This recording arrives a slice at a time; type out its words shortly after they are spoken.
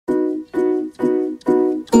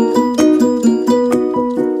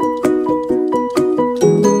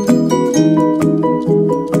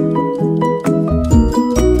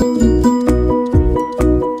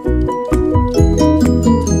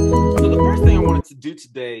do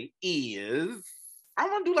today is I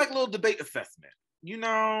want to do like a little debate assessment. You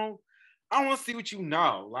know, I want to see what you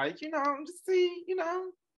know. Like, just see,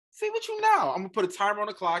 see what you know. I'm gonna put a timer on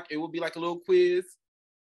the clock. It will be like a little quiz.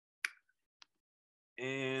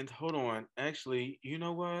 And hold on. Actually, you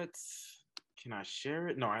know what? Can I share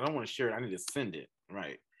it? No, I don't want to share it. I need to send it.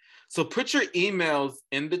 Right. So put your emails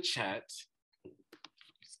in the chat.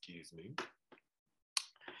 Excuse me.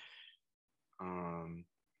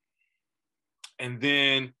 And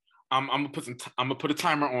then I'm gonna put a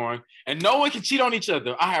timer on, and no one can cheat on each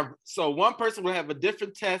other. So one person will have a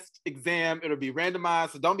different test exam. It'll be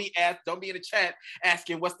randomized. So don't be in the chat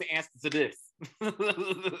asking what's the answer to this.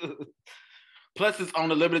 Plus, it's on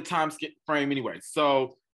a limited time frame anyway.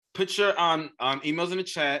 So put your emails in the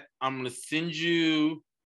chat. I'm gonna send you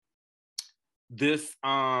this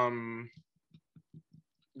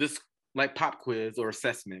this like pop quiz or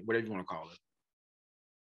assessment, whatever you want to call it.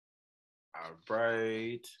 All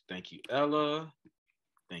right. Thank you, Ella.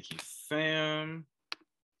 Thank you, Sam.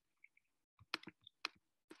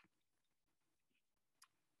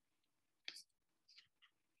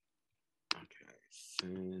 Okay,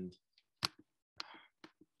 send.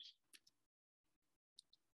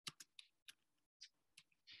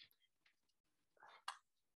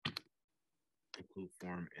 Include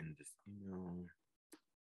form in this email.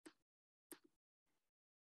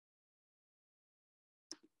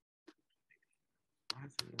 Why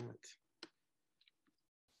is it not?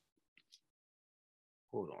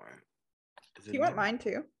 Hold on. Do you want mine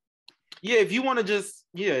too? Yeah, if you want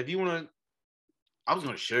to I was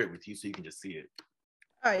going to share it with you so you can just see it.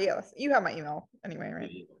 Oh, yeah. You have my email anyway, right?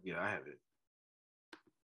 Yeah, I have it.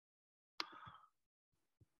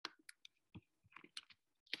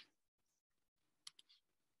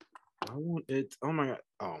 I want it. Oh my God.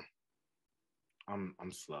 Oh,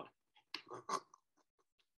 I'm slow.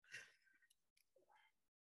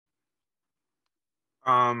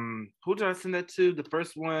 Who did I send that to? The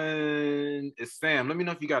first one is Sam. Let me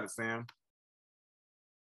know if you got it, Sam.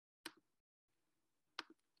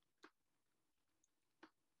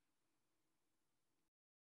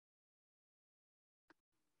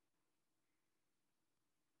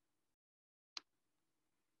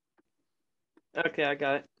 Okay, I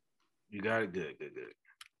got it. You got it? Good.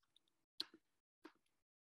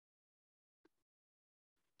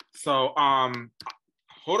 So,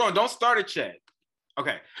 hold on. Don't start a chat.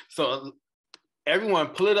 Okay. So, everyone,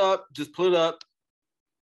 pull it up. Just pull it up.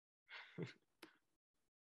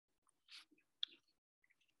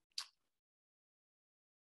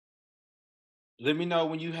 Let me know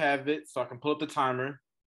when you have it so I can pull up the timer.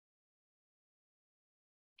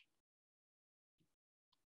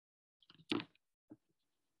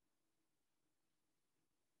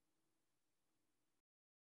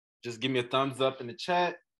 Just give me a thumbs up in the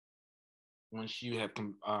chat once you have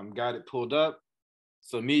got it pulled up.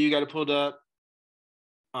 So me, you got it pulled up.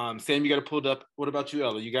 Sam, you got it pulled up. What about you,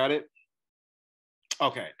 Ella? You got it?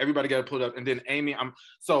 Okay, everybody got it pulled up. And then Amy,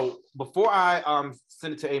 so before I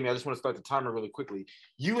send it to Amy, I just want to start the timer really quickly.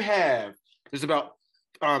 There's about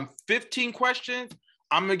 15 questions.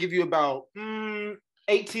 I'm gonna give you about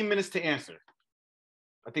 18 minutes to answer.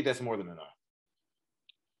 I think that's more than enough.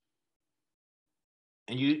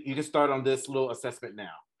 And you can start on this little assessment now.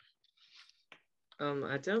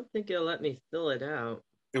 I don't think it'll let me fill it out.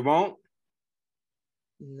 It won't?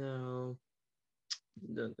 No,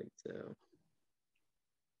 don't think so.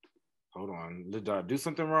 Hold on. Did I do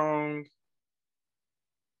something wrong?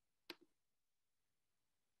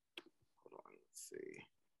 Hold on. Let's see.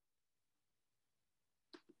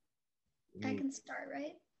 I can start,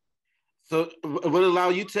 right? So will it allow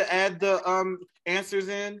you to add the answers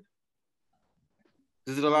in?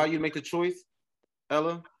 Does it allow you to make the choice,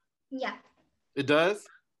 Ella? Yeah. It does?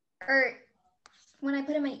 Or when I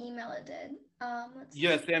put in my email, it did.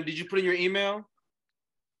 Yes, Sam, did you put in your email?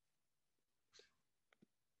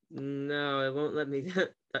 No, it won't let me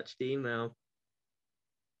touch the email.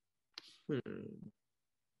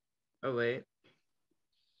 Oh, wait.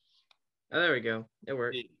 Oh, there we go. It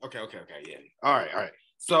worked. Okay, yeah. All right.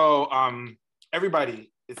 So,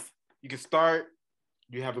 everybody, you can start.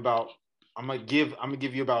 You have about, I'm gonna give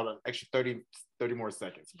you about an extra 30 more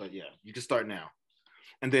seconds, but yeah, you can start now.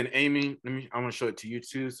 And then Amy, I want to show it to you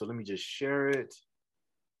too. So let me just share it.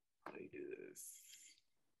 How do you do this?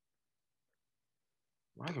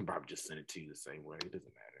 Well, I can probably just send it to you the same way. It doesn't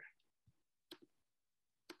matter.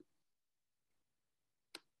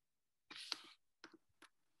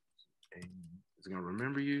 Is it gonna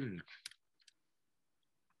remember you?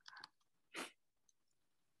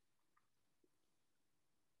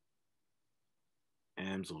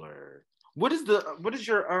 Amsler. What is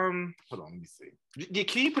your hold on, let me see.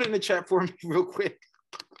 Can you put it in the chat for me real quick?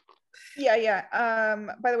 Yeah.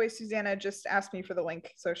 By the way, Susanna just asked me for the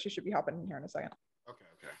link, so she should be hopping in here in a second. Okay.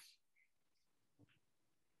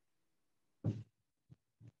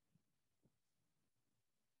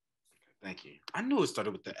 Thank you. I knew it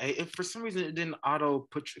started with the A. If for some reason it didn't auto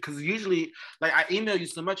put, because usually, like I email you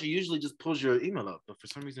so much, it usually just pulls your email up, but for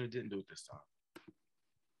some reason it didn't do it this time.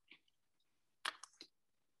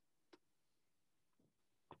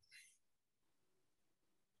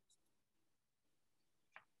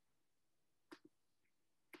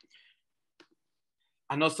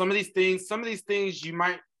 I know some of these things you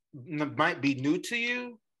might be new to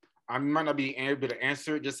you. I might not be able to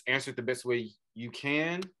answer it. Just answer it the best way you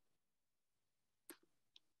can.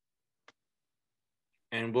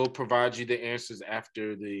 And we'll provide you the answers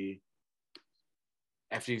after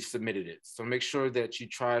you've submitted it. So make sure that you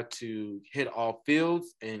try to hit all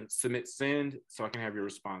fields and submit send so I can have your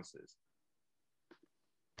responses.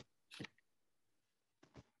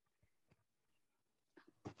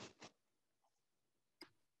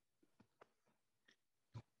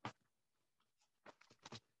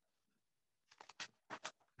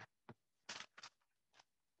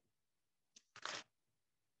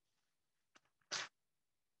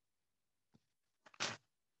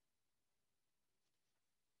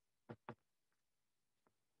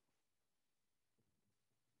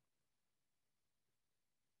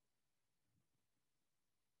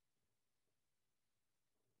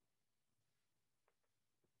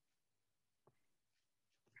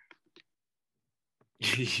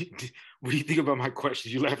 What do you think about my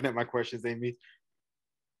questions? You laughing at my questions, Amy?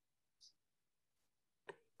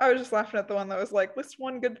 I was just laughing at the one that was like, list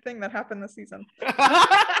one good thing that happened this season. You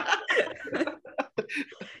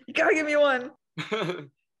gotta give me one.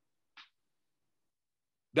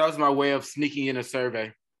 That was my way of sneaking in a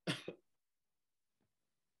survey.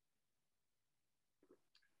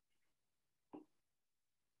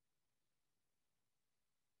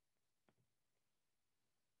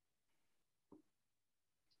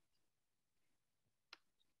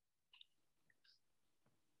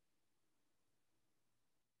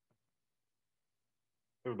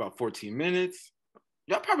 We have about 14 minutes.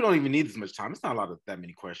 Y'all probably don't even need this much time. It's not a lot of that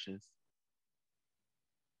many questions.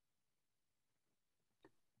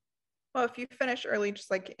 Well, if you finish early,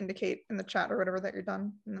 just like indicate in the chat or whatever that you're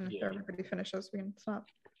done. And then if everybody finishes, we can stop.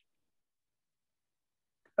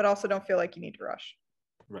 But also don't feel like you need to rush.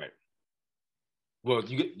 Right. Well,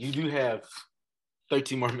 you do have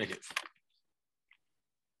 13 more minutes.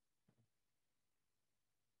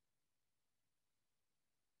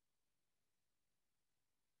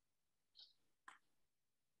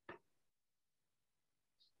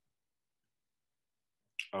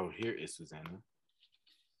 Oh, here is Susanna.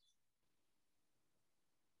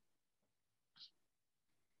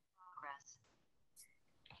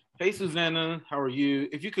 Hey, Susanna, how are you?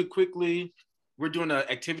 If you could quickly, we're doing an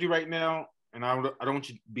activity right now, and I don't want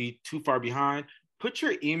you to be too far behind. Put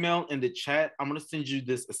your email in the chat. I'm going to send you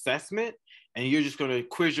this assessment, and you're just going to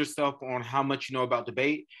quiz yourself on how much you know about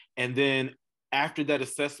debate. And then after that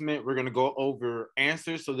assessment, we're going to go over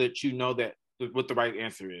answers so that you know that what the right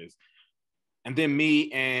answer is. And then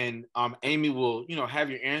me and Amy will,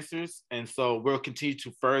 have your answers. And so we'll continue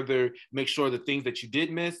to further make sure the things that you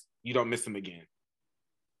did miss, you don't miss them again.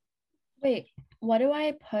 Wait, what do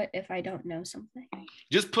I put if I don't know something?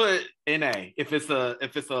 Just put NA. If it's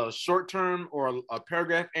a short term or a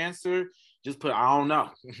paragraph answer, just put I don't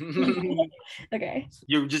know. Okay.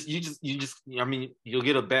 You just I mean, you'll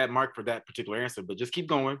get a bad mark for that particular answer, but just keep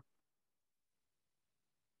going.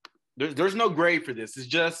 There's no grade for this. It's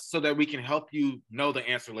just so that we can help you know the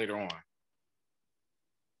answer later on.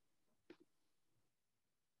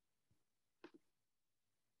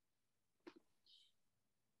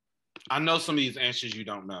 I know some of these answers you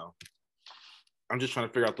don't know. I'm just trying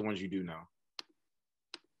to figure out the ones you do know.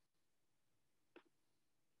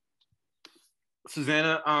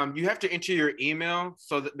 Susanna, you have to enter your email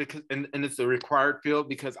so that because and it's a required field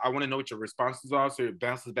because I want to know what your responses are. So it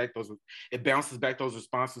bounces back those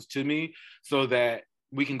responses to me so that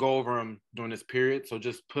we can go over them during this period. So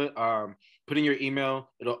just put in your email.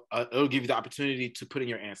 It'll give you the opportunity to put in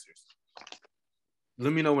your answers.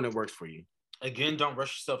 Let me know when it works for you. Again, don't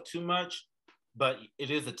rush yourself too much, but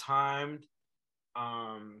it is a timed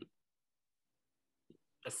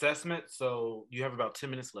assessment. So you have about 10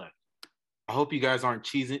 minutes left. I hope you guys aren't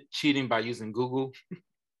cheating by using Google.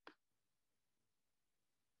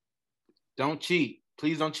 Don't cheat.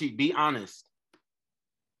 Please don't cheat. Be honest.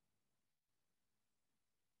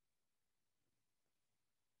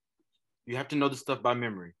 You have to know the stuff by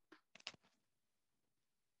memory.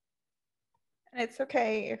 And it's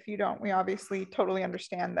okay if you don't. We obviously totally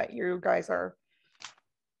understand that you guys are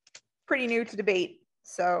pretty new to debate.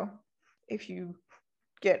 So if you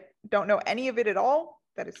don't know any of it at all,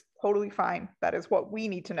 that is totally fine. That is what we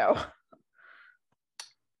need to know.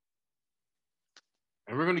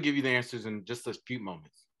 And we're going to give you the answers in just a few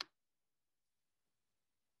moments.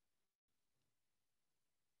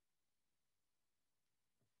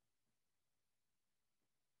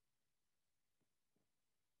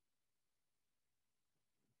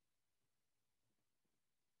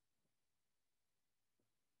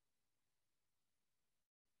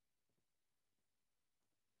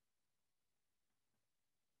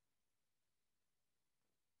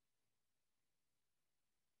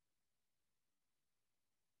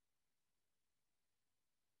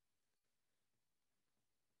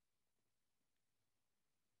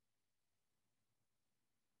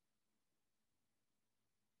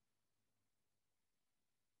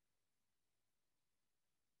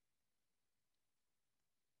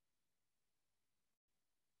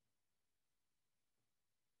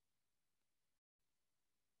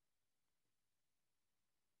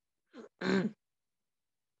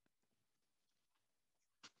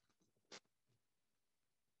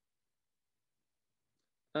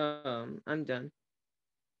 I'm done.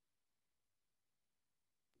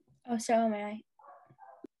 Oh, so am I.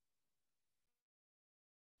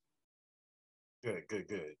 Good.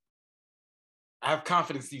 I have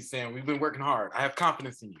confidence in you, Sam. We've been working hard. I have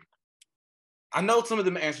confidence in you. I know some of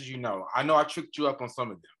them answers you know. I know I tricked you up on some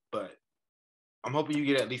of them, but I'm hoping you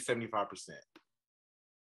get at least 75%.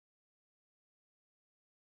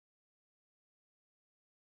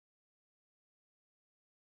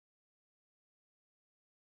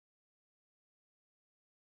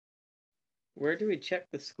 Where do we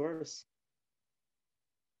check the scores?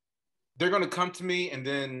 They're going to come to me, and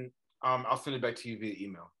then I'll send it back to you via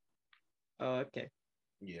email. Oh, okay.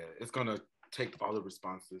 Yeah, it's going to take all the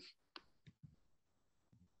responses.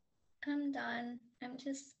 I'm done. I'm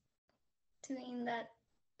just doing that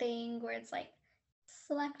thing where it's like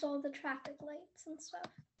select all the traffic lights and stuff.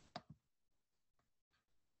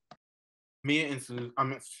 Mia and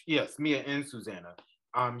Susanna.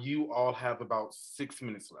 You all have about 6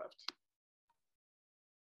 minutes left.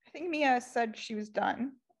 I think Mia said she was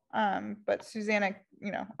done. But Susanna,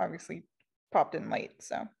 obviously popped in late,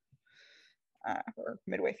 so or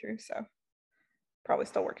midway through, so probably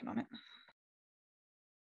still working on it.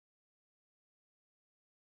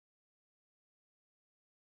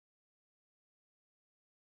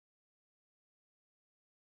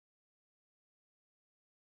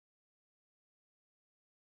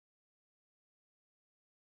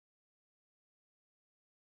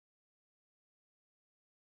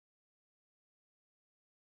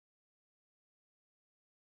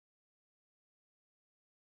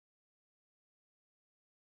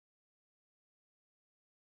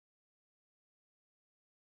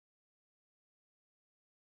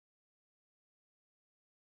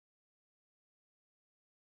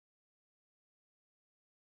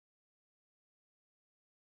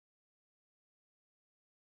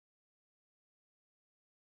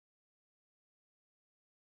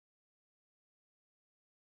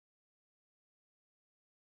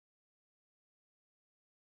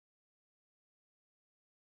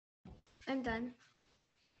 I'm done.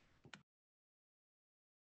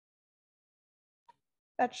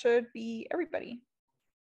 That should be everybody.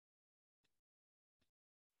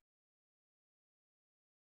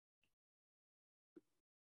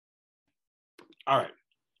 All right.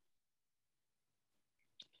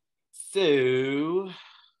 So,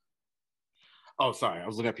 sorry, I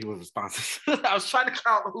was looking at people's responses. I was trying to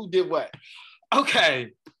count who did what.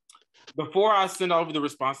 Okay. Before I send over the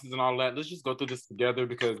responses and all that, let's just go through this together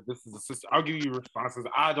because this is a system. I'll give you responses.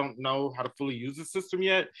 I don't know how to fully use the system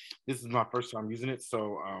yet. This is my first time using it.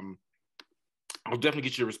 So I'll definitely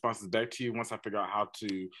get your responses back to you once I figure out how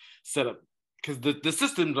to set up, because the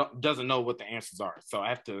system doesn't know what the answers are. So I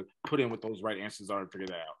have to put in what those right answers are and figure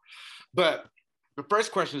that out. But the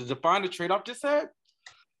first question is define the trade-off just said.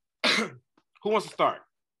 Who wants to start?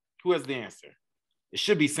 Who has the answer? It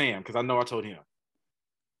should be Sam, because I know I told him.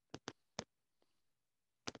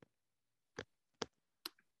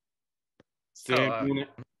 Sam, you want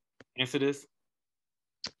to answer this?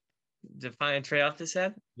 Define a trade-off this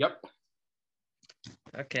said? Yep.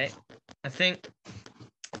 Okay. I think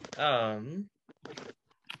that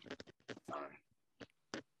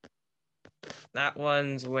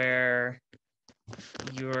one's where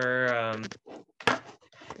you're oh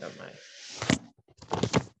my.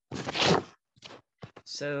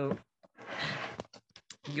 So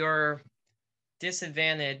your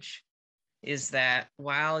disadvantage is that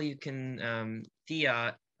while you can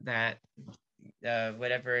fiat that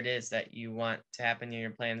whatever it is that you want to happen in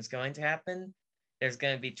your plan is going to happen, there's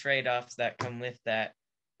going to be trade-offs that come with that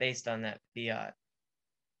based on that fiat,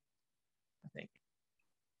 I think.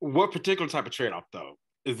 What particular type of trade-off, though?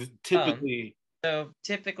 Is it typically... So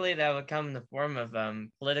typically that would come in the form of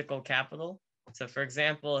political capital. So for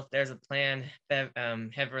example, if there's a plan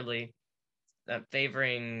heavily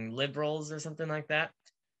favoring liberals or something like that,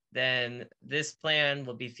 then this plan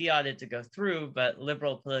will be fiated to go through, but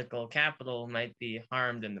liberal political capital might be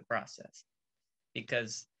harmed in the process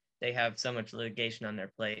because they have so much litigation on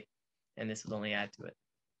their plate, and this will only add to it.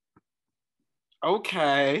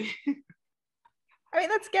 Okay. I mean,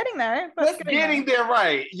 that's getting there. That's getting there,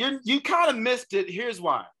 right. You kind of missed it. Here's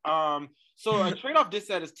why. So a trade-off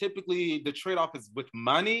dissent is typically, the trade-off is with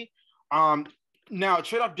money. Now, a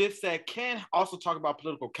trade-off dissent can also talk about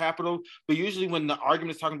political capital, but usually when the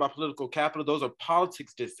argument is talking about political capital, those are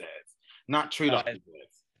politics dissents, not trade-off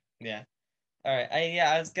dissents. Yeah. All right.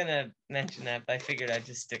 I was gonna mention that, but I figured I'd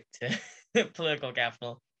just stick to political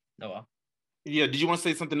capital. Oh well. Yeah. Did you want to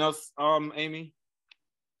say something else, Amy?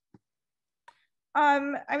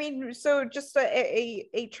 I mean, so just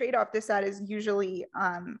a trade-off dissent is usually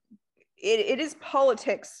it is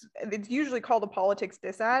politics. It's usually called a politics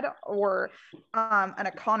dissent or an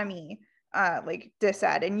economy like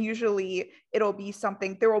dissent, and usually there will be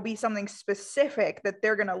something specific that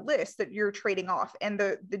they're going to list that you're trading off. And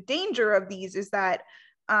the danger of these is that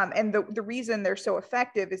and the reason they're so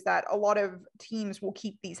effective is that a lot of teams will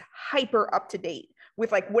keep these hyper up to date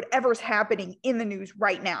with like whatever's happening in the news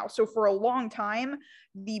right now. So for a long time,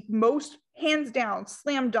 the most hands down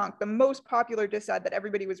slam dunk, the most popular dissent that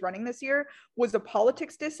everybody was running this year was a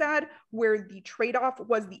politics dissent where the trade-off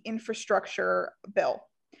was the infrastructure bill.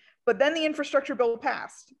 But then the infrastructure bill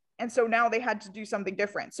passed. And so now they had to do something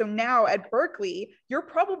different. So now at Berkeley, you're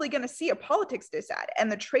probably going to see a politics dissent, and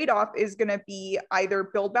the trade-off is going to be either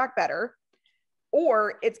Build Back Better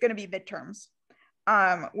or it's going to be midterms,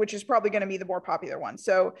 which is probably going to be the more popular one.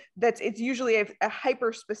 So it's usually a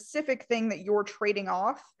hyper specific thing that you're trading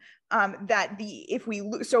off.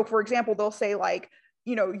 So for example, they'll say like,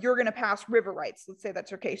 you know, you're going to pass river rights. Let's say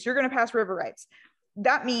that's your case. You're going to pass river rights.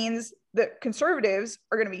 That means that conservatives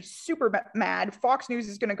are going to be super mad. Fox News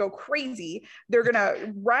is going to go crazy. They're going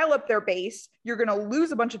to rile up their base. You're going to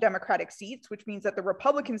lose a bunch of Democratic seats, which means that the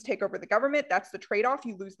Republicans take over the government. That's the trade-off.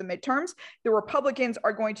 You lose the midterms. The Republicans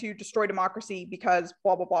are going to destroy democracy because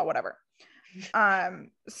blah, blah, blah, whatever.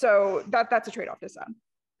 So that's a trade-off dissent.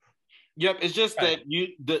 Yep. It's just that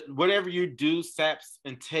whatever you do saps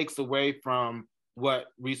and takes away from what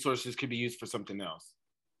resources could be used for something else.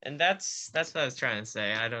 And that's what I was trying to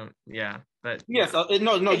say. But yes,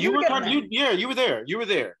 no, you were talking. You were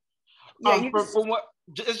there. Yeah, from what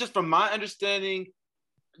it's just from my understanding,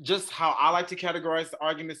 just how I like to categorize the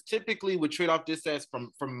arguments. Typically, with trade-off dissents,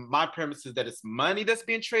 from my premises that it's money that's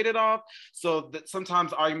being traded off. So that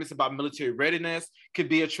sometimes arguments about military readiness could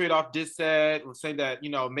be a trade-off dissent, or saying that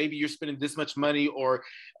maybe you're spending this much money, or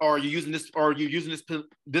you're using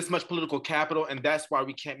this much political capital, and that's why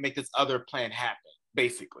we can't make this other plan happen.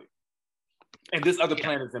 Basically, and this other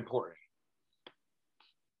plan is important.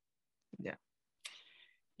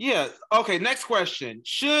 Yeah. Okay, next question.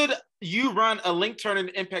 Should you run a link turn and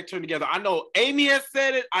impact turn together? I know Amy has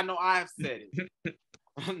said it. I know I have said it.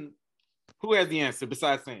 Who has the answer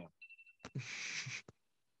besides Sam?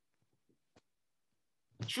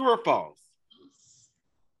 True or false?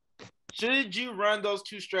 Should you run those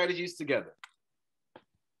two strategies together?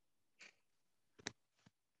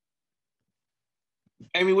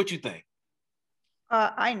 Amy, what you think?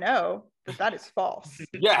 I know that is false.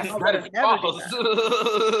 Yes, that is false.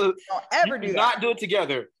 Don't ever do that. Not do it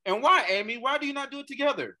together. And why, Amy? Why do you not do it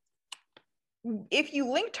together? If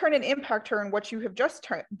you link turn and impact turn, what you have just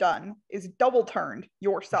done is double turned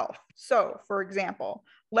yourself. So, for example,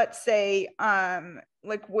 let's say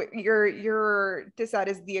like what your dissent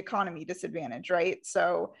is the economy disadvantage, right?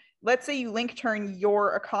 So let's say you link turn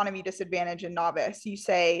your economy disadvantage in novice. You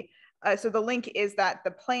say, so the link is that the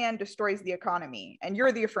plan destroys the economy, and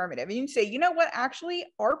you're the affirmative. And you say, you know what, actually,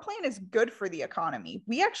 our plan is good for the economy.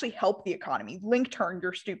 We actually help the economy. Link turn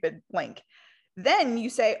your stupid link. Then you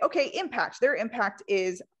say, okay, impact. Their impact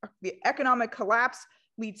is the economic collapse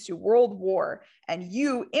leads to world war. And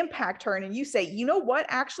you impact turn and you say, you know what,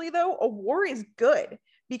 actually, though, a war is good.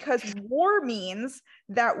 Because war means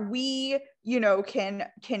that we, can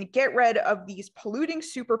get rid of these polluting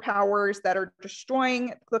superpowers that are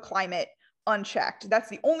destroying the climate. unchecked. That's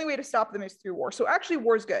the only way to stop them is through war. So actually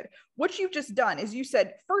war is good. What you've just done is you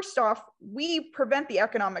said, first off, we prevent the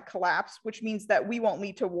economic collapse, which means that we won't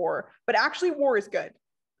lead to war, but actually war is good.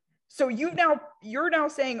 So you're now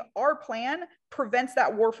saying our plan prevents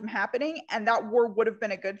that war from happening, and that war would have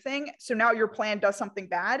been a good thing. So now your plan does something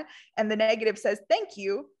bad, and the negative says, thank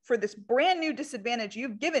you for this brand new disadvantage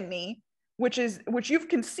you've given me, which you've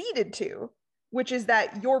conceded to, which is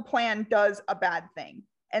that your plan does a bad thing.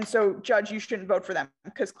 And so, Judge, you shouldn't vote for them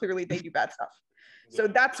because clearly they do bad stuff. So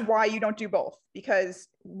that's why you don't do both, because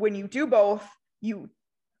when you do both, you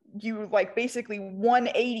like basically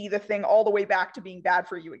 180 the thing all the way back to being bad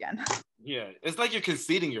for you again. Yeah, it's like you're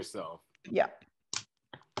conceding yourself. Yeah.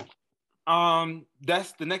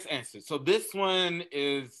 That's the next answer. So this one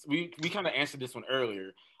is, we kind of answered this one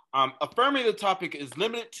earlier. Affirming the topic is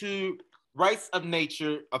limited to rights of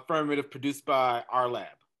nature, affirmative, produced by our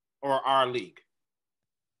lab or our league.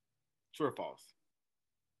 True or false?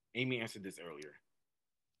 Amy answered this earlier.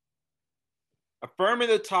 Affirming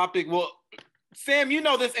the topic, well, Sam, you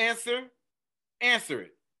know this answer. Answer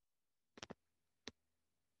it.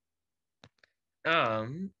 I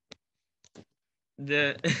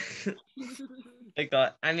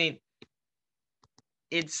mean,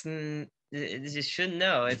 it just should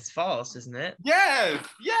know it's false, isn't it? Yes,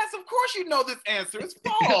 of course you know this answer. It's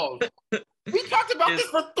false. We talked about this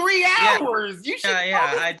for 3 hours. You should know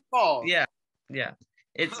this is false. Yeah.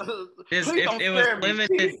 It's Please if don't it was scare me.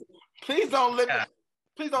 limited. Please don't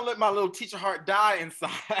let my little teacher heart die inside.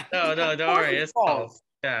 No, don't worry. It's false.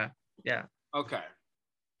 Yeah. Okay.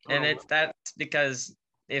 And that's because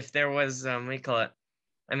if there was what do you call it?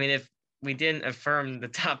 I mean, if we didn't affirm the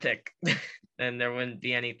topic, then there wouldn't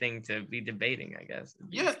be anything to be debating, I guess.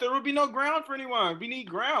 Yes, there would be no ground for anyone. We need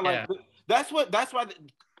ground. Like that's why the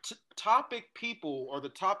topic people or the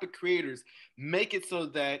topic creators make it so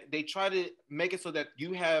that they try to make it so that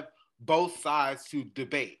you have both sides to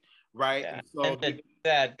debate, right? Yeah. And so the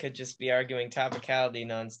dad could just be arguing topicality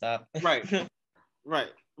nonstop. Right.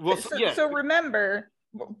 Well, so remember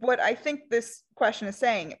what I think this question is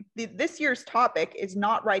saying. This year's topic is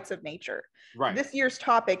not rights of nature. Right. This year's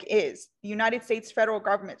topic is the United States federal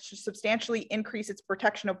government should substantially increase its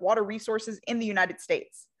protection of water resources in the United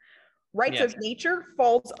States. Rights of nature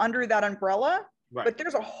falls under that umbrella, but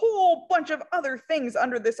there's a whole bunch of other things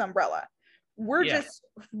under this umbrella.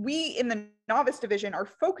 We in the novice division are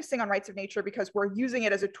focusing on rights of nature because we're using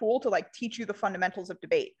it as a tool to like teach you the fundamentals of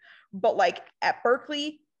debate. But like at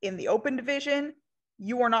Berkeley in the open division,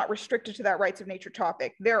 you are not restricted to that rights of nature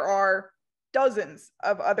topic. There are dozens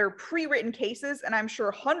of other pre-written cases, and I'm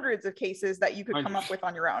sure hundreds of cases that you could come up with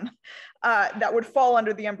on your own that would fall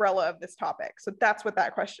under the umbrella of this topic. So that's what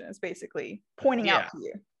that question is basically pointing out to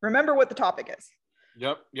you. Remember what the topic is.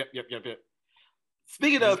 Yep.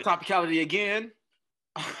 Speaking of topicality again,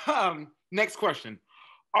 next question.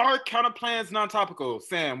 Are counterplans non-topical?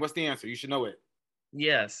 Sam, what's the answer? You should know it.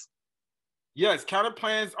 Yes. Yes,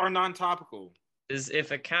 counterplans are non-topical.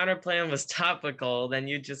 If a counterplan was topical, then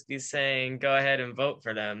you'd just be saying, go ahead and vote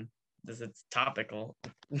for them because it's topical.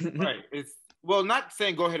 Right. It's not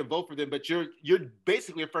saying go ahead and vote for them, but you're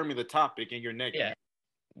basically affirming the topic and you're negative. Yeah.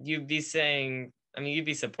 You'd be saying, you'd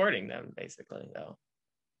be supporting them basically though.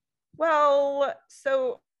 Well,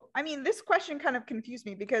 so, this question kind of confused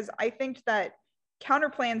me because I think that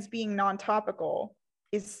counterplans being non-topical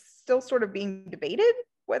is still sort of being debated,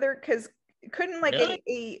 because couldn't like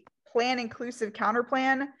a plan inclusive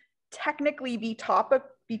counterplan technically be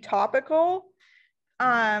topical,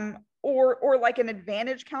 or like an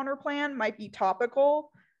advantage counterplan might be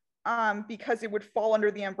topical, because it would fall under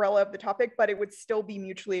the umbrella of the topic, but it would still be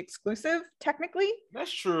mutually exclusive technically.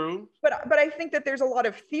 That's true. But I think that there's a lot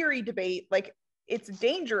of theory debate. Like it's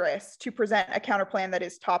dangerous to present a counterplan that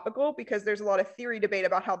is topical because there's a lot of theory debate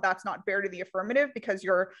about how that's not fair to the affirmative because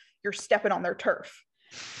you're stepping on their turf.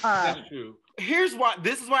 That's true.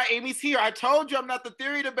 This is why Amy's here. I told you I'm not the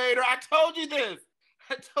theory debater. I told you this.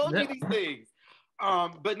 I told you these things.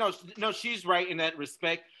 But no, she's right in that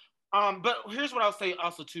respect. But here's what I'll say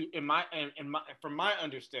also too, from my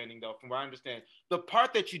understanding though, from what I understand, the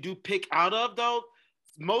part that you do pick out of though,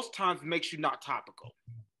 most times makes you not topical.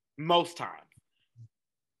 Most times.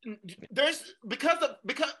 And here's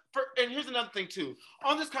another thing too.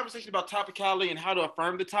 On this conversation about topicality and how to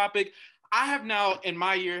affirm the topic, I have now in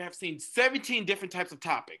my year have seen 17 different types of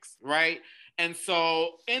topics, right? And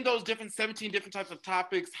so in those 17 different types of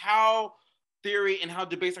topics, how theory and how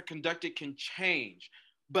debates are conducted can change.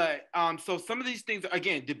 But so some of these things,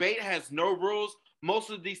 again, debate has no rules. Most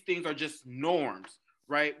of these things are just norms,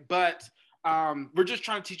 right? But we're just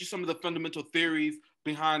trying to teach you some of the fundamental theories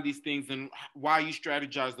behind these things and why you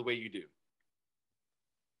strategize the way you do.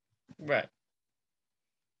 Right.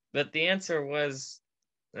 But the answer was,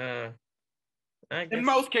 I guess, In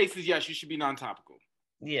most cases, yes, you should be non-topical.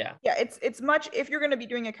 yeah. Yeah, it's much, if you're going to be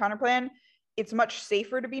doing a counter plan, it's much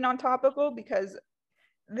safer to be non-topical, because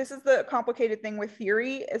this is the complicated thing with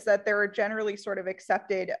theory, is that there are generally sort of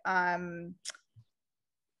accepted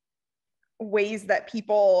ways that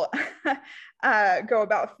people go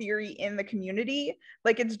about theory in the community.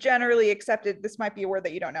 Like, it's generally accepted, this might be a word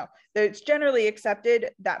that you don't know, that it's generally accepted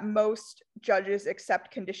that most judges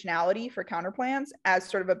accept conditionality for counterplans as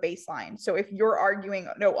sort of a baseline. So if you're arguing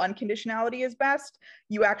no, unconditionality is best,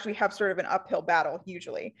 you actually have sort of an uphill battle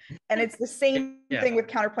usually. And it's the same thing with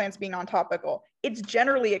counterplans being non-topical. It's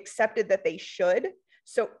generally accepted that they should.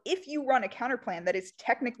 So if you run a counterplan that is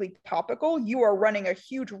technically topical, you are running a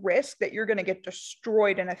huge risk that you're going to get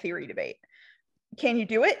destroyed in a theory debate. Can you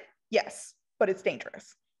do it? Yes, but it's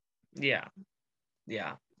dangerous. Yeah.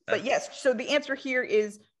 Yeah. But yes, so the answer here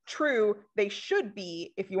is true. They should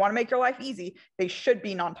be, if you want to make your life easy, they should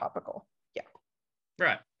be non-topical. Yeah.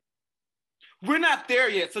 Right. We're not there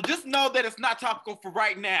yet, so just know that it's not topical for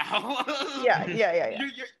right now. Yeah.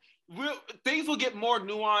 Things will get more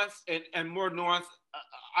nuanced and more nuanced.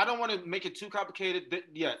 I don't want to make it too complicated.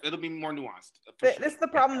 Yeah, it'll be more nuanced. This is the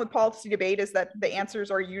problem with policy debate, is that the answers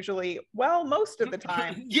are usually, well, most of the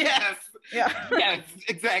time. Yes. Yeah. Yes,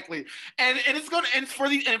 exactly. And it's going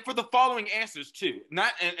to, and for the following answers too.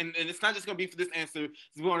 Not and it's not just going to be for this answer.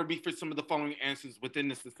 It's going to be for some of the following answers within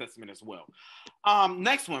this assessment as well.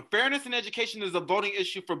 Next one. Fairness in education is a voting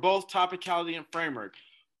issue for both topicality and framework.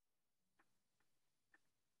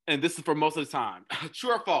 And this is for most of the time.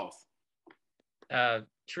 True or false?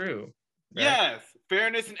 True. Right? Yes,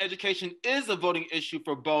 fairness in education is a voting issue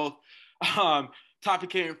for both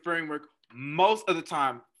topicality and framework most of the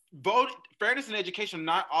time. Fairness in education,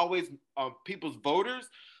 not always people's voters.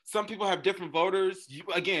 Some people have different voters.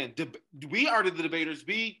 We are the debaters.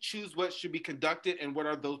 We choose what should be conducted and what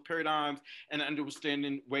are those paradigms and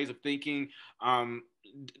understanding ways of thinking.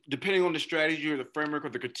 Depending on the strategy or the framework or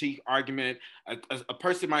the critique argument, a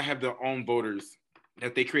person might have their own voters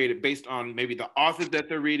that they created based on maybe the authors that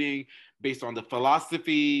they're reading, based on the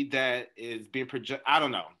philosophy that is being projected. I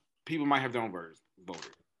don't know. People might have their own voters.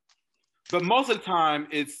 But most of the time,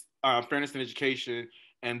 it's fairness in education,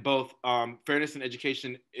 and both fairness in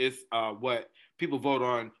education is what people vote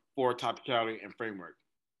on for topicality and framework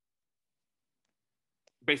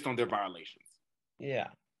based on their violations. Yeah.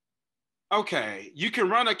 Okay, you can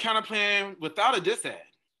run a counterplan without a disad.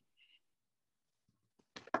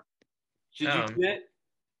 Should you do that?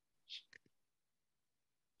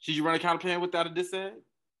 Should you run a counterplan without a disad?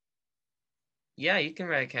 Yeah, you can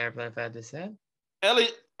run a counterplan without a disad.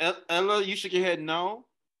 Ella, you shook your head no?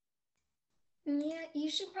 Yeah, you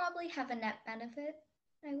should probably have a net benefit,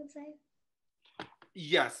 I would say.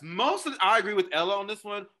 Yes, I agree with Ella on this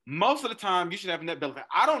one. Most of the time, you should have a net benefit.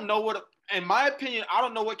 I don't know what, in my opinion, I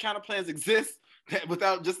don't know what counterplans exist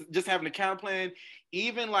without just having a counterplan.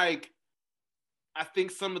 Even like, I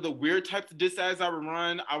think some of the weird types of disads I would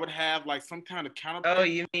run, I would have like some kind of counterplan. Oh,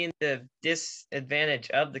 you mean the disadvantage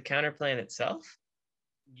of the counterplan itself?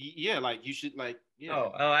 Yeah, like you should like. Yeah.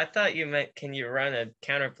 Oh, I thought you meant can you run a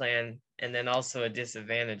counterplan and then also a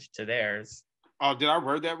disadvantage to theirs? Oh, did I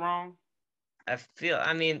word that wrong?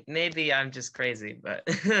 I mean, maybe I'm just crazy, but.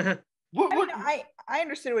 I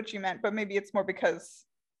understood what you meant, but maybe it's more because,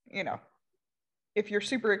 if you're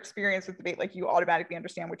super experienced with debate, like you automatically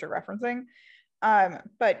understand what you're referencing.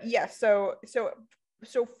 But yes, so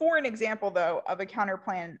for an example though of a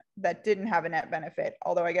counterplan that didn't have a net benefit,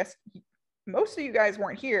 although I guess most of you guys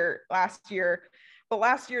weren't here last year, but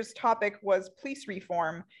last year's topic was police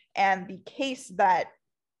reform, and the case that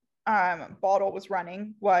Bottle was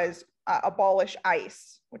running was abolish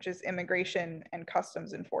ICE, which is Immigration and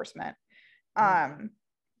Customs Enforcement.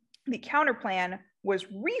 The counterplan was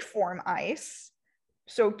reform ICE,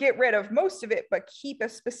 so get rid of most of it, but keep a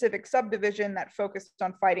specific subdivision that focused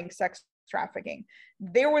on fighting sex trafficking.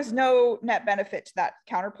 There was no net benefit to that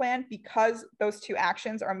counterplan because those two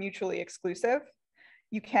actions are mutually exclusive.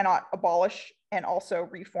 You cannot abolish and also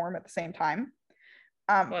reform at the same time.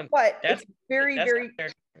 But it's very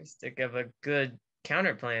characteristic of a good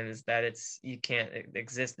counterplan is that you can't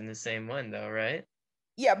exist in the same one though, right?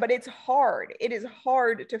 Yeah, but it's hard. It is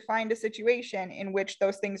hard to find a situation in which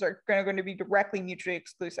those things are going to be directly mutually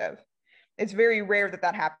exclusive. It's very rare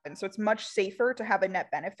that happens. So it's much safer to have a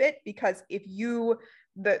net benefit, because if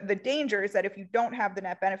the danger is that if you don't have the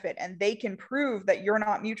net benefit and they can prove that you're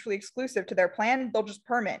not mutually exclusive to their plan, they'll just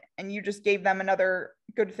permit, and you just gave them another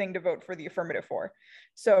good thing to vote for the affirmative for.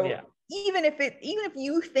 So even if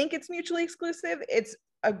you think it's mutually exclusive, it's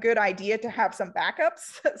a good idea to have some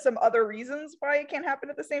backups, some other reasons why it can't happen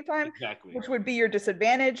at the same time, Exactly. which would be your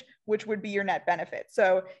disadvantage, which would be your net benefit.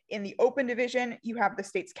 So in the open division, you have the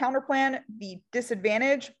state's counterplan, the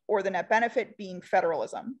disadvantage or the net benefit being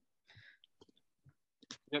federalism.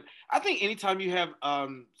 Yep. I think anytime you have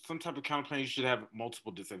some type of counterplan, you should have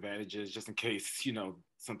multiple disadvantages just in case, you know,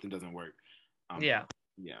 something doesn't work. Yeah.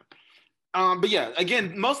 Yeah. But yeah,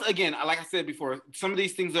 again, like I said before, some of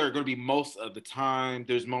these things are going to be most of the time.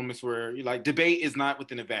 There's moments where like debate is not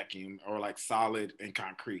within a vacuum or like solid and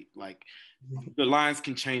concrete. Like the lines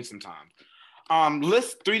can change sometimes.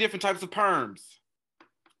 List 3 different types of perms.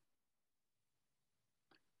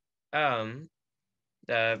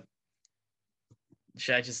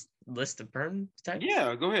 Should I just list the perm types?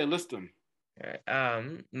 Yeah, go ahead, list them. All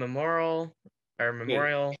right. Memorial,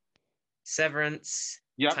 severance,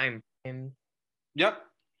 Yep. time frame. Yep.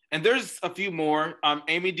 And there's a few more.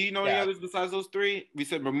 Amy, do you know any others besides those 3? We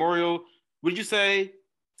said memorial. What did you say?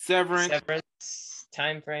 Severance,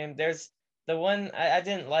 time frame. There's the one I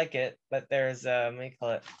didn't like it, but there's let me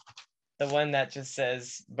call it the one that just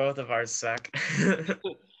says both of ours suck.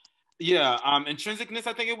 Yeah, intrinsicness,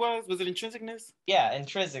 I think it was. Was it intrinsicness? Yeah,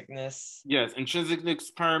 intrinsicness. Yes, intrinsicness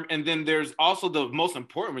perm. And then there's also the most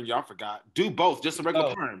important one y'all forgot. Do both, just a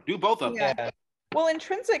regular perm. Do both of them. Yeah. Well,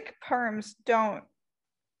 intrinsic perms don't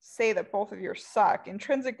say that both of yours suck.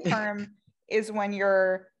 Intrinsic perm is when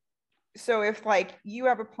so if like you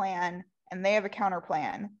have a plan and they have a counter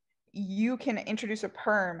plan, you can introduce a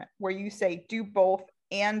perm where you say do both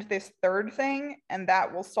and this third thing, and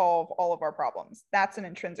that will solve all of our problems. That's an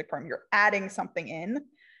intrinsic perm. You're adding something in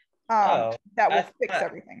that will fix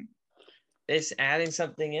everything. It's adding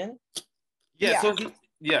something in? Yeah.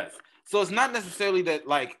 So it's not necessarily that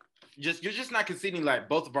like you're just not conceding like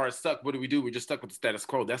both of ours suck. What do? We're just stuck with the status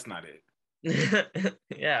quo. That's not it.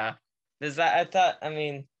 Yeah. That's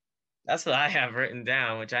what I have written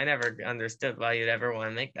down, which I never understood why you'd ever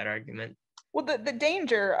want to make that argument. Well, the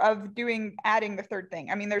danger of adding the third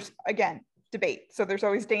thing, I mean, there's, again, debate. So there's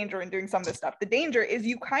always danger in doing some of this stuff. The danger is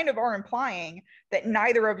you kind of are implying that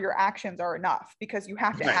neither of your actions are enough because you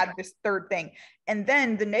have to add this third thing. And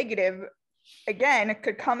then the negative, again,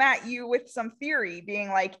 could come at you with some theory being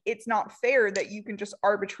like, it's not fair that you can just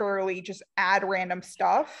arbitrarily just add random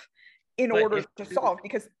stuff in order to solve,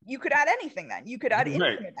 because you could add anything then. You could add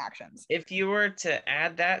infinite actions. If you were to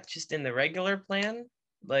add that just in the regular plan,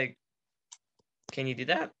 like, can you do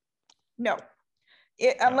that? No.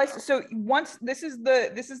 Once this is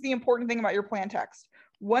the important thing about your plan text.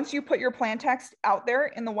 Once you put your plan text out there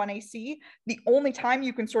in the 1AC, the only time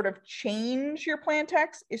you can sort of change your plan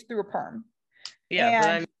text is through a perm.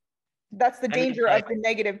 Yeah, and that's the danger of the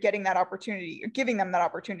negative getting that opportunity, or giving them that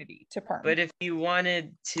opportunity to perm. But if you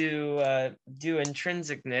wanted to do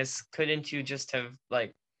intrinsicness, couldn't you just have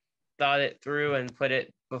like thought it through and put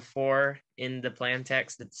it before in the plan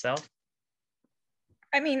text itself?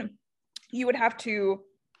 I mean, you would have to.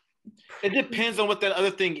 It depends on what that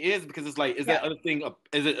other thing is, because it's like, is that other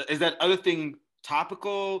thing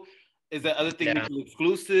topical? Is that other thing mutually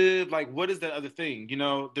exclusive? Like, what is that other thing? You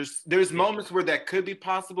know, there's moments where that could be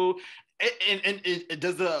possible, and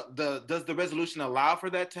does the resolution allow for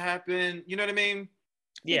that to happen? You know what I mean?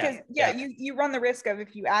 Yeah. Because, you run the risk of,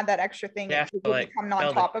 if you add that extra thing, it will become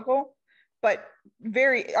non-topical. But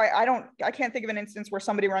I can't think of an instance where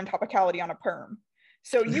somebody run topicality on a perm.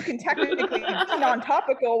 So you can technically be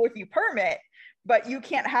non-topical if you permit, but you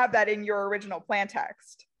can't have that in your original plan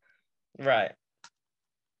text. Right.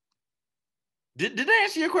 Did I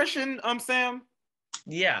answer your question, Sam?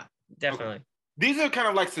 Yeah, definitely. Okay. These are kind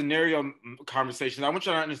of like scenario conversations. I want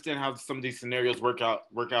you to understand how some of these scenarios work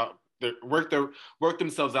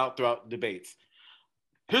themselves out throughout debates.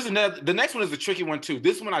 Here's the next one is a tricky one too.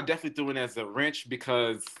 This one I definitely threw in as a wrench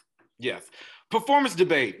because, yes, performance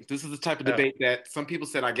debate. This is the type of debate that some people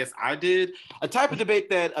said, I guess I did. A type of debate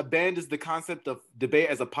that abandons the concept of debate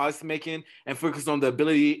as a policymaking and focuses on the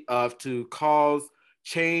ability to cause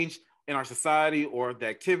change in our society or the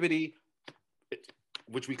activity,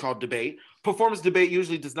 which we call debate. Performance debate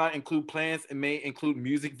usually does not include plans and may include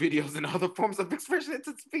music videos and other forms of expression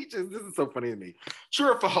into speeches. This is so funny to me.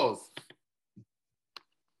 True or false?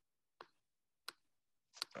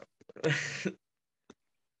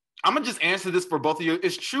 I'm gonna just answer this for both of you.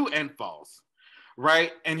 It's true and false,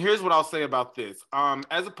 right? And here's what I'll say about this.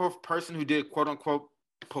 As a person who did quote unquote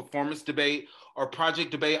performance debate or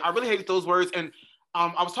project debate, I really hated those words. And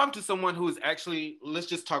I was talking to someone who is actually, let's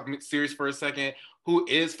just talk serious for a second, who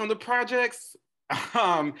is from the projects.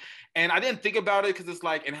 And I didn't think about it because it's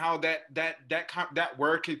like, and how that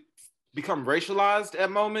word could become racialized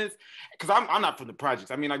at moments, because I'm not from the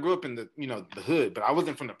projects. I mean, I grew up in the the hood, but I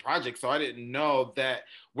wasn't from the projects, so I didn't know that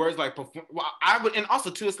words like I would, and also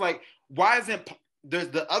too, it's like, why isn't there's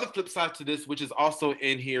the other flip side to this, which is also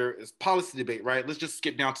in here, is policy debate, right? Let's just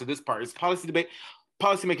skip down to this part. It's policy debate,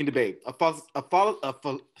 policymaking debate, a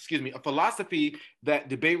philosophy that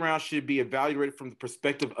debate rounds should be evaluated from the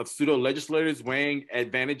perspective of pseudo legislators weighing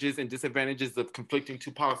advantages and disadvantages of conflicting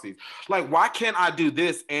two policies. Like, why can't I do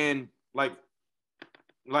this and like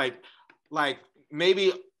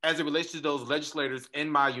maybe as it relates to those legislators, in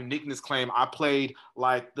my uniqueness claim, I played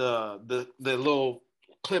like the little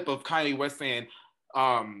clip of Kanye West saying,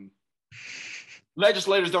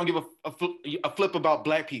 legislators don't give a flip about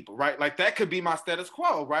Black people, right? Like, that could be my status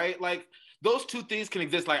quo, right? Like, those two things can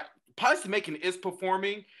exist. Like, policy making is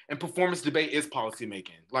performing, and performance debate is policy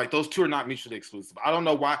making. Like, those two are not mutually exclusive. I don't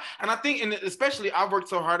know why. And I think, and especially, I've worked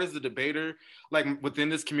so hard as a debater, like within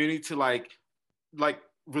this community, to like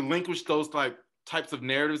relinquish those like types of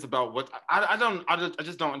narratives about what I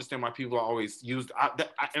just don't understand why people are always used.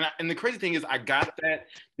 And the crazy thing is, I got that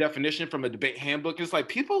definition from a debate handbook. It's like,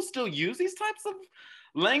 people still use these types of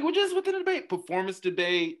languages within a debate, performance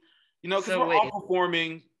debate, because we're all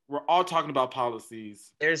performing, we're all talking about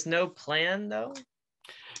policies. There's no plan though?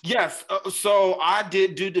 Yes. So I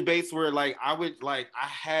did do debates where like I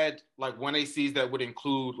had like 1ACs that would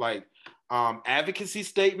include like advocacy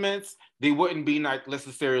statements. They wouldn't be like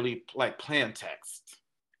necessarily like plan text.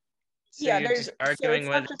 So yeah, you're just arguing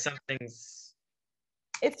whether something's.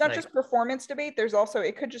 It's not just performance debate. There's also,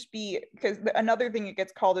 it could just be, because another thing it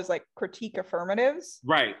gets called is like critique affirmatives.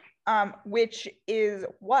 Right. Which is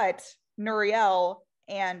what Nuriel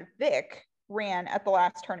and Vic ran at the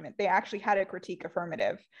last tournament. They actually had a critique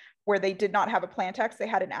affirmative where they did not have a plan text. They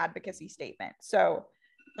had an advocacy statement. So,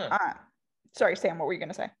 sorry, Sam, what were you going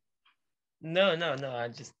to say? No.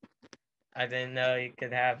 I didn't know you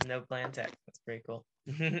could have no plan text. That's pretty cool.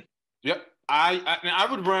 Yep. I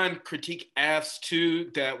would run critique AFs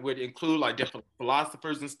too, that would include like different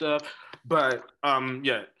philosophers and stuff. But I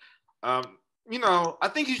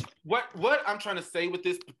think what I'm trying to say with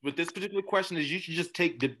this particular question is, you should just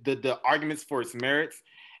take the arguments for its merits,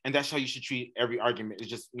 and that's how you should treat every argument. It's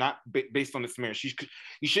just not based on its merits.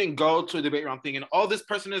 You shouldn't go to a debate round thinking, oh, this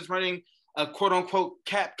person is running a quote unquote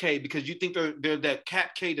Cap K because you think they're that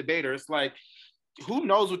Cap K debater. It's like, who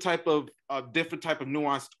knows what type of different type of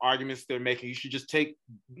nuanced arguments they're making. You should just take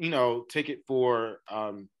it for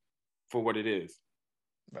what it is.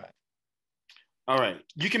 Right. All right.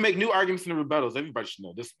 You can make new arguments in the rebuttals. Everybody should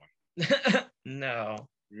know this one. No.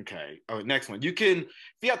 Okay. Oh, next one. You can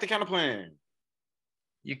fiat the counterplan.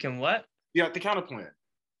 You can what? Fiat the counterplan.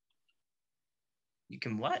 You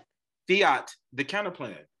can what? Fiat the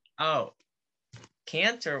counterplan. Oh.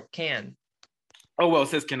 Can't or can? Oh, well, it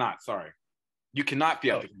says cannot. Sorry. You cannot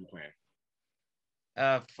fiat the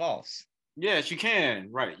counterplan. False. Yes, you can.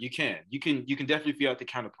 Right. You can. You can definitely fiat the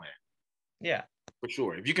counterplan. Yeah. For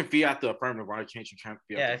sure. If you can fiat the affirmative, why can't you fiat?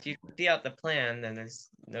 Yeah, if you fiat the plan, then there's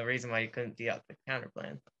no reason why you couldn't fiat the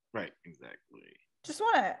counterplan. Right. Exactly. Just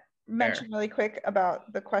want to mention really quick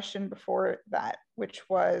about the question before that, which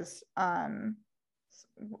was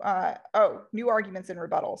new arguments and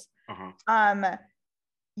rebuttals.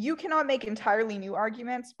 You cannot make entirely new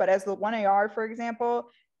arguments, but as the 1AR, for example,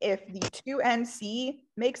 if the 2NC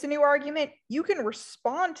makes a new argument, you can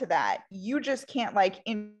respond to that. You just can't like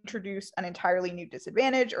introduce an entirely new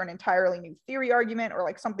disadvantage or an entirely new theory argument or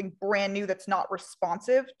like something brand new that's not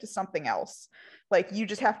responsive to something else. Like, you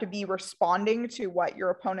just have to be responding to what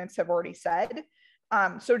your opponents have already said.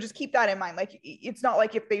 So just keep that in mind. Like, it's not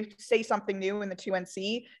like if they say something new in the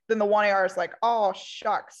 2NC, then the 1AR is like, oh,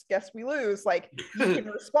 shucks, guess we lose. Like, you can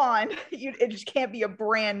respond. It just can't be a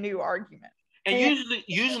brand new argument. And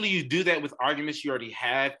usually you do that with arguments you already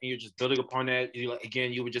have, and you're just building upon that.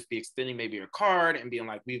 You would just be extending maybe your card and being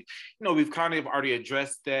like, we've kind of already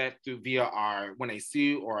addressed that via our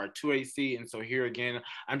 1AC or our 2AC. And so here again,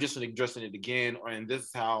 I'm just addressing it again, and this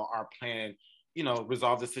is how our plan,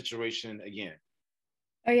 resolve the situation again.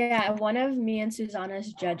 Oh yeah, one of me and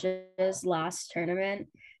Susanna's judges last tournament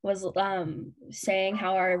was saying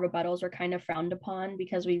how our rebuttals were kind of frowned upon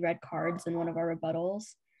because we read cards in one of our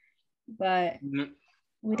rebuttals, but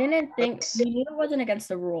we didn't think, we knew it wasn't against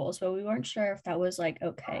the rules, but we weren't sure if that was like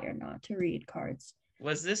okay or not to read cards.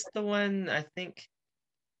 Was this the one, I think?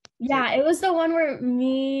 Yeah, it was the one where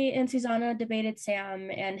me and Susanna debated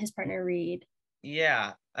Sam and his partner Reed.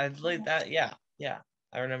 Yeah, I believe that. Yeah.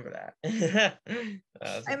 I remember that.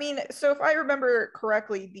 I mean, so if I remember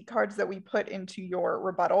correctly, the cards that we put into your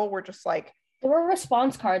rebuttal were just like They were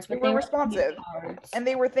response cards, They but were they responsive. cards. And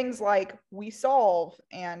they were things like we solve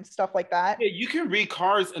and stuff like that. Yeah, you can read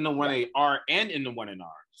cards in the 1AR and in the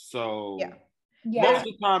 1NR. So Yeah. Yeah.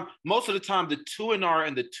 most of the time, the 2NR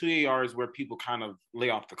and the 2AR is where people kind of lay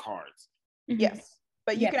off the cards. Mhm. Yes.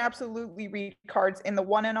 But you Yeah. can absolutely read cards in the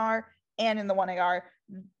 1NR and in the 1AR.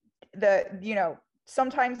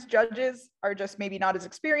 Sometimes judges are just maybe not as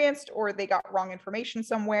experienced, or they got wrong information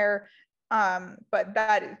somewhere. But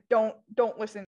don't listen